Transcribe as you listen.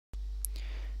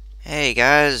Hey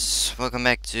guys, welcome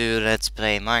back to Let's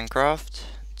Play Minecraft.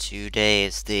 Today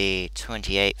is the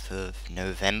 28th of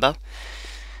November,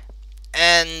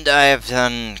 and I have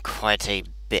done quite a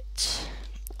bit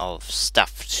of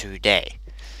stuff today.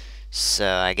 So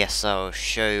I guess I'll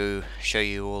show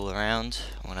you all around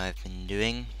what I've been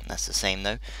doing. That's the same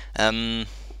though. Might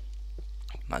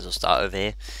as well start over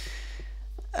here.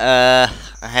 I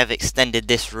have extended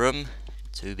this room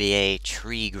to be a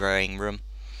tree growing room.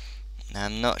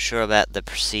 I'm not sure about the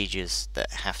procedures that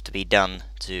have to be done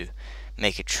to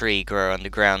make a tree grow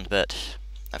underground, but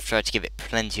I've tried to give it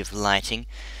plenty of lighting,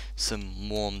 some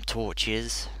warm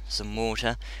torches, some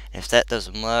water, and if that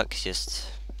doesn't work, just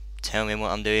tell me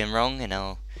what I'm doing wrong and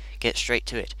I'll get straight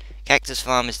to it. Cactus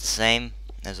farm is the same,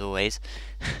 as always,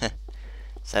 so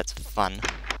that's fun.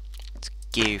 Let's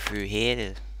go through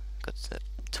here, got the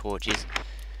torches.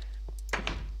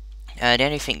 The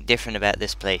only thing different about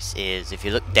this place is if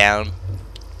you look down,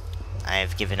 I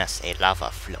have given us a lava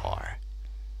floor,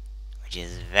 which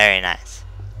is very nice.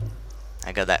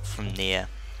 I got that from the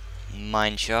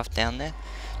mine shaft down there,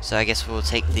 so I guess we'll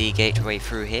take the gateway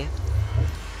through here.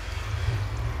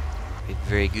 Be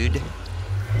very good.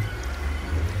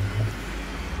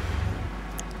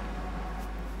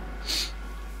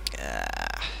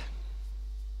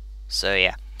 So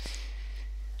yeah.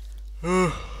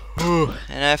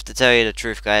 And I have to tell you the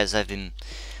truth, guys, I've been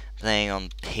playing on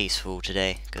peaceful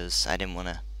today because I didn't want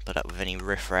to put up with any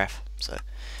riffraff, so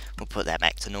we'll put that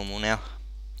back to normal now.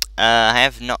 I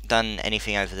have not done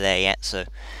anything over there yet, so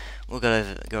we'll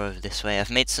go over this way. I've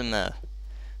made some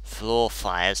floor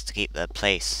fires to keep the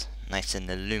place nice and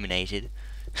illuminated.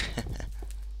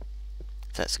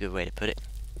 If that's a good way to put it.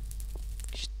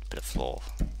 Just put a floor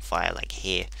fire like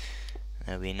here.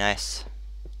 That'll be nice.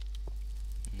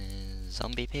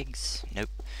 Zombie pigs? Nope.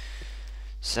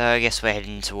 So I guess we're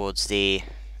heading towards the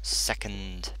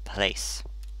second place.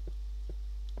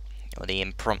 Or the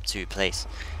impromptu place.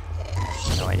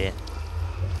 No idea.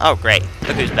 Oh great,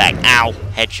 look who's back. Ow!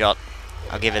 Headshot.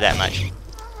 I'll give it that much.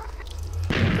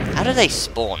 How do they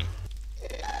spawn?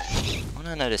 I want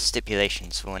to know the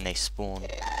stipulations for when they spawn.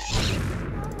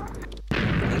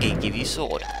 I'm gonna give you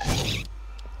sword.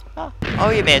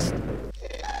 Oh, you missed.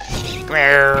 Come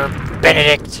here,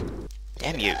 Benedict!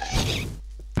 Damn you.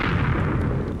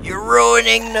 You're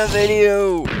ruining the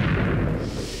video!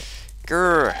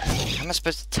 Grr. How am I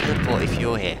supposed to teleport if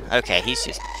you're here? Okay, he's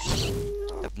just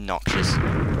obnoxious.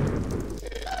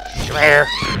 Come here!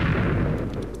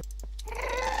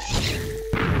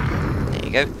 There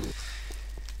you go.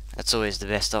 That's always the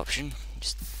best option.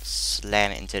 Just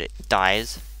slam it until it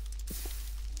dies.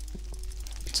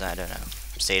 So I don't know.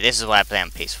 See, this is why I play on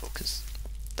peaceful, because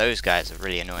those guys are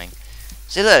really annoying.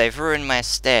 See, look, they've ruined my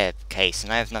staircase,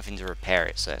 and I have nothing to repair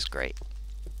it, so that's great.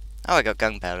 Oh, I got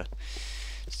gunpowder.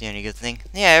 It's the only good thing.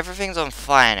 Yeah, everything's on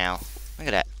fire now. Look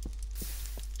at that.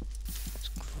 It's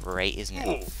great, isn't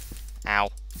it? Ow.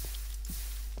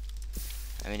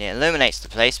 I mean, it illuminates the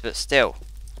place, but still.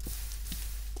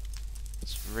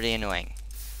 It's really annoying.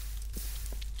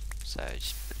 So,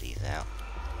 just put these out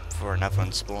before another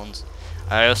one spawns.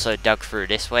 I also dug through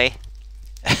this way.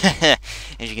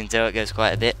 As you can tell, it goes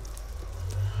quite a bit.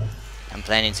 I'm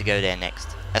planning to go there next.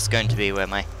 That's going to be where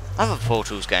my other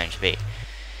portal's going to be.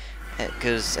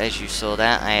 Because, as you saw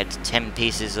that, I had 10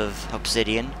 pieces of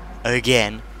obsidian.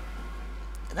 Again.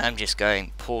 And I'm just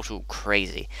going portal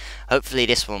crazy. Hopefully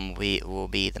this one will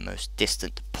be the most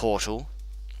distant portal.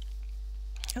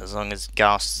 As long as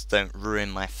ghasts don't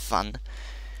ruin my fun.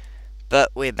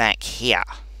 But we're back here.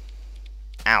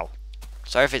 Ow.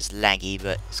 Sorry if it's laggy,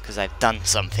 but it's because I've done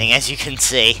something, as you can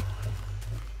see.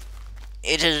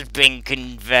 It has been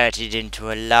converted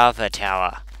into a lava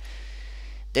tower.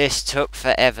 This took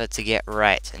forever to get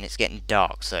right, and it's getting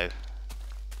dark, so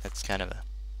that's kind of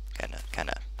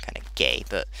gay,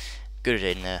 but good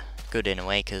in a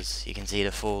way, because you can see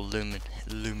the full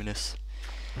luminous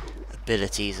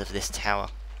abilities of this tower.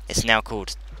 It's now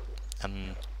called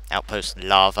Outpost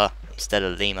Lava instead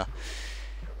of Lima.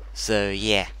 So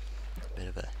yeah, a bit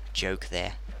of a joke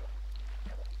there.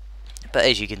 But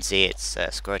as you can see, it's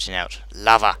squirting out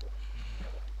lava.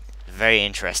 Very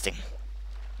interesting.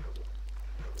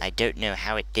 I don't know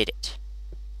how it did it.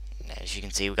 As you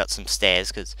can see, we've got some stairs,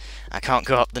 because I can't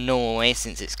go up the normal way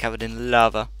since it's covered in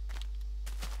lava.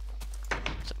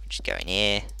 So we'll just go in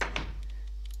here.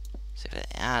 So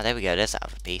there we go, there's that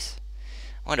other piece.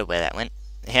 I wonder where that went.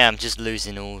 Yeah, I'm just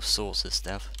losing all sorts of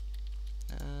stuff.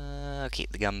 I'll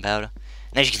keep the gunpowder.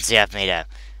 And as you can see, I've made a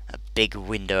big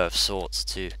window of sorts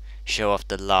to show off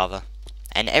the lava.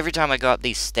 And every time I go up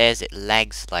these stairs, it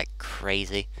lags like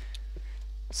crazy.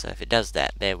 So if it does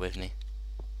that, bear with me.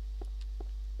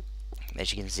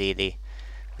 As you can see,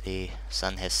 the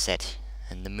sun has set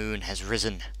and the moon has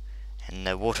risen and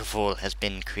the waterfall has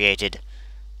been created.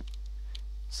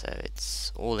 So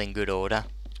it's all in good order.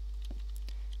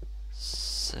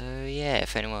 So yeah,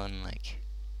 if anyone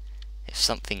if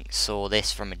something saw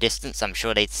this from a distance, I'm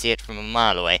sure they'd see it from a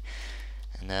mile away.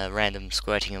 And the random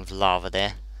squirting of lava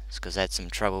there, it's because I had some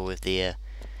trouble with the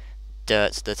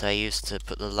dirt that I used to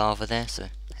put the lava there.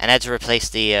 And I had to replace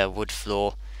the wood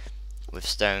floor with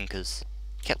stone because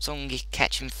it kept on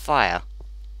catching fire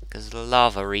because the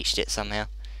lava reached it somehow.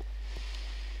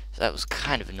 So that was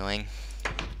kind of annoying.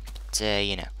 But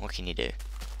you know, what can you do?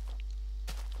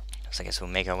 So I guess we'll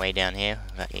make our way down here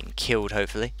without getting killed,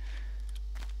 hopefully.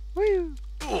 Woo!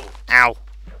 Ooh, ow!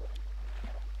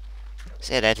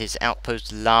 So that is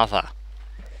outpost lava.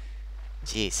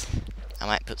 Jeez. I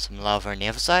might put some lava on the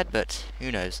other side, but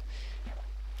who knows.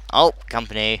 Oh,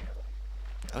 company.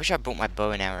 I wish I brought my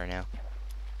bow and arrow now.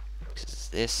 Because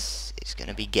this is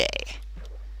gonna be gay.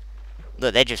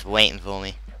 Look, they're just waiting for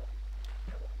me.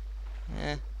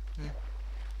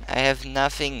 I have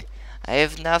nothing. I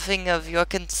have nothing of your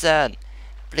concern.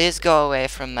 Please go away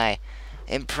from my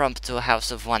impromptu house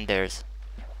of wonders.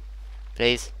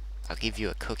 Please, I'll give you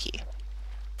a cookie.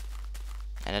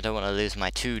 And I don't want to lose my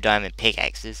 2 diamond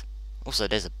pickaxes. Also,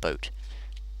 there's a boat.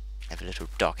 I have a little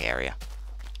dock area.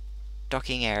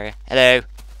 Docking area. Hello.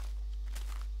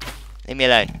 Leave me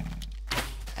alone.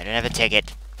 I don't have a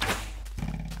ticket.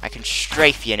 I can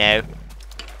strafe, you know.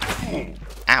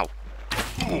 Ow.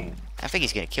 I think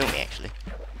he's going to kill me, actually.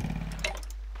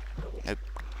 Nope.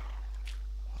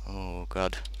 Oh,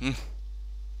 God.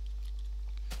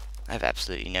 I have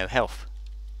absolutely no health.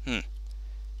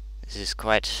 This is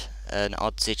quite an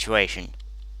odd situation.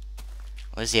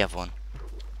 Where's the other one?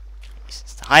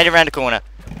 He's hide around the corner.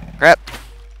 Crap.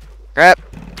 Crap.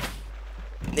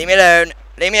 Leave me alone.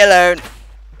 Leave me alone.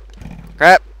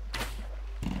 Crap.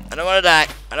 I don't want to die.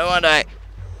 I don't want to die.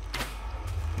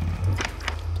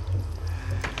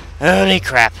 Holy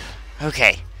crap.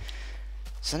 Okay.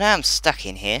 So now I'm stuck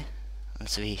in here.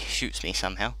 Unless he shoots me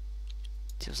somehow.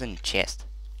 It was in the chest.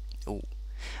 Ooh.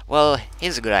 Well,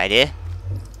 here's a good idea.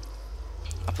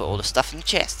 I'll put all the stuff in the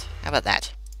chest. How about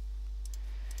that?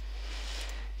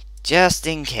 Just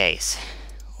in case.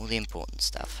 All the important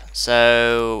stuff.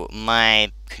 So,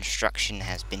 my construction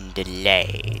has been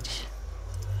delayed.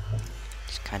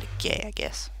 It's kind of gay, I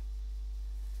guess.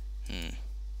 Yeah.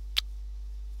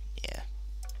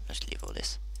 Let's leave all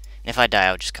this. And if I die,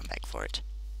 I'll just come back for it.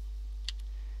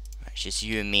 Right, it's just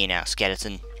you and me now,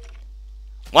 skeleton.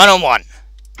 1-on-1!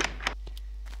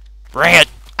 Bring it!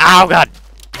 Ow, God!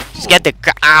 Just get the...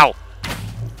 Ow!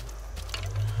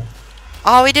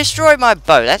 Oh, he destroyed my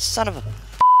bow. That son of a...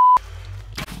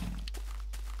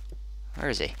 Where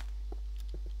is he?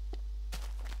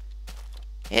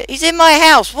 He's in my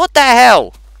house. What the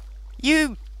hell?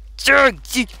 You're gonna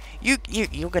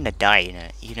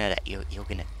die. You know that you're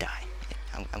gonna die.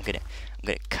 I'm gonna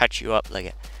cut you up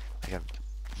like a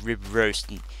rib roast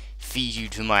and feed you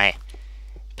to my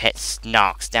pet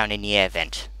snarks down in the air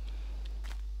vent.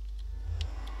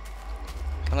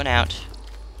 Come on out.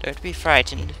 Don't be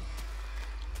frightened.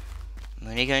 I'm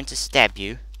only going to stab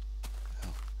you.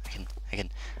 Oh, I can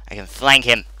flank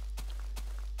him.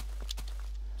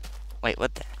 Wait,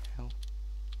 what the hell?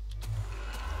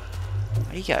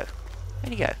 Where'd he go? Where'd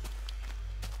he go?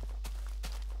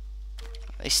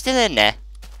 He's still in there.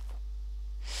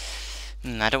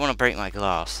 I don't want to break my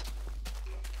glass.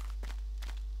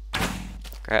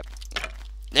 Crap.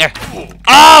 There.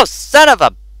 Oh, son of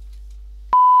a...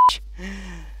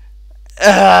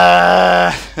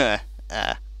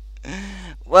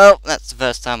 Well, that's the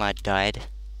first time I died.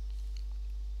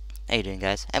 How you doing,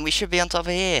 guys? And we should be on top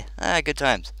of here. Good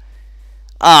times.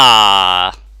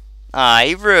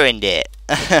 He ruined it.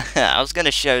 I was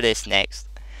gonna show this next,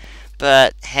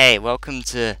 but hey, welcome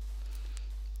to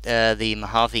the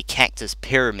Mojave Cactus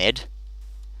Pyramid.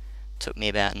 Took me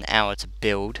about an hour to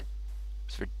build.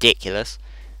 It's ridiculous.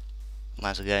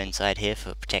 Might as well go inside here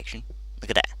for protection.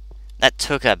 Look at that. That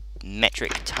took a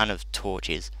metric ton of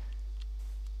torches.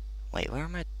 Wait, where are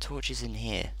my torches in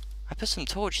here? I put some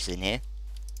torches in here.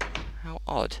 How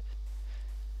odd.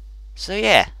 So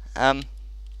yeah,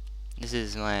 this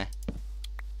is my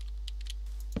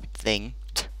thing.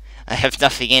 I have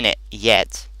nothing in it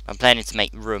yet. I'm planning to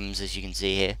make rooms, as you can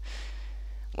see here.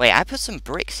 Wait, I put some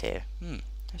bricks here.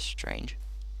 That's strange.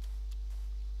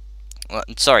 Well,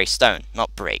 sorry, stone,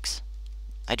 not bricks.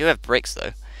 I do have bricks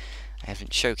though. I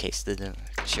haven't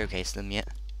showcased them yet.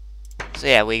 So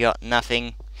yeah, we got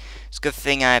nothing. It's a good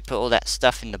thing I put all that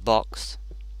stuff in the box.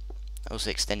 I also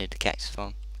extended the cactus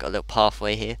farm. Got a little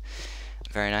pathway here.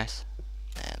 Very nice.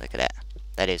 Look at that.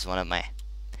 That is one of my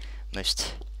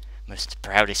most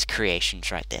proudest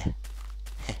creations right there.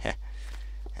 And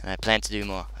I plan to do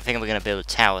more. I think we're going to build a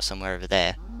tower somewhere over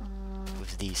there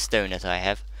with the stone that I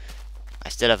have. I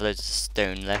still have loads of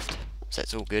stone left, so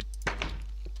it's all good.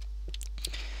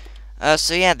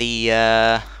 So yeah,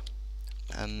 the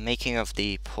making of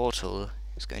the portal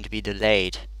is going to be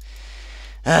delayed.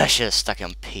 I should have stuck it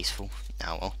on peaceful.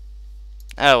 Oh well.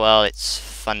 Oh well, it's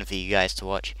fun for you guys to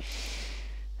watch.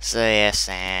 So yeah,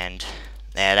 sand.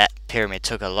 Yeah, that pyramid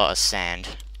took a lot of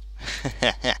sand.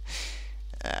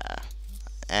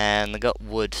 And I got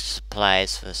wood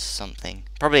supplies for something.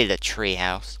 Probably the tree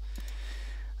house.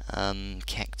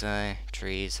 Cacti,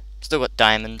 trees. Still got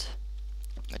diamond.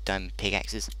 Diamond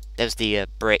pickaxes. There's the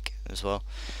brick as well.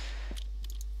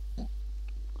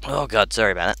 Oh god,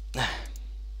 sorry about that.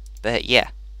 But yeah.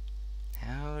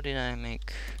 How did I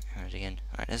make... Alright, again.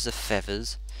 Alright, there's the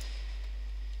feathers.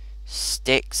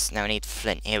 Sticks. Now we need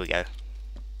flint. Here we go.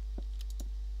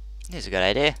 Here's a good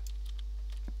idea.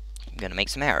 I'm gonna make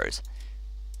some arrows.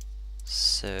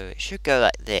 So it should go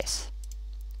like this.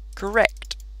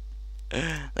 Correct. Look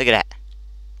at that.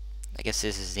 I guess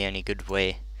this is the only good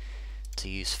way to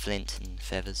use flint and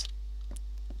feathers.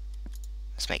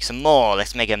 Let's make some more.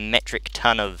 Let's make a metric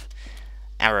ton of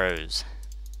arrows.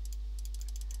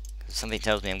 Something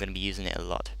tells me I'm going to be using it a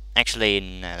lot. Actually,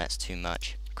 no, that's too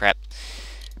much. Crap.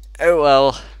 Oh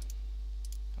well.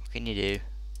 What can you do?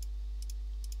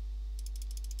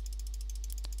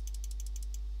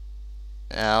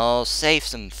 I'll save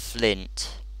some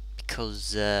flint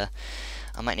because I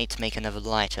might need to make another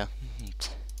lighter.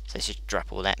 So let's just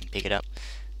drop all that and pick it up.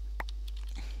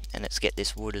 And let's get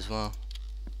this wood as well.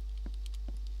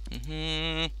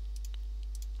 I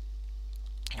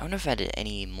wonder if I did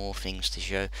any more things to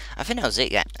show. I think that was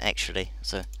it, actually.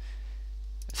 So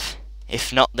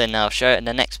if not, then I'll show it in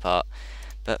the next part.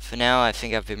 But for now, I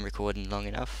think I've been recording long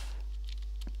enough.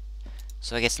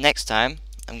 So I guess next time,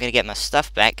 I'm going to get my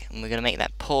stuff back, and we're going to make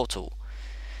that portal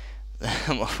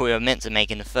what we were meant to make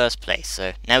in the first place.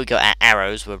 So now we got our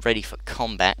arrows, we're ready for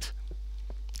combat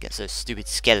against those stupid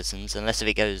skeletons, unless if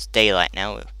it goes daylight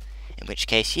now, in which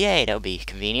case, yay, that'll be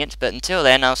convenient. But until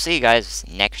then, I'll see you guys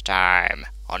next time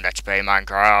on Let's Play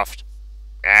Minecraft.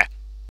 Yeah.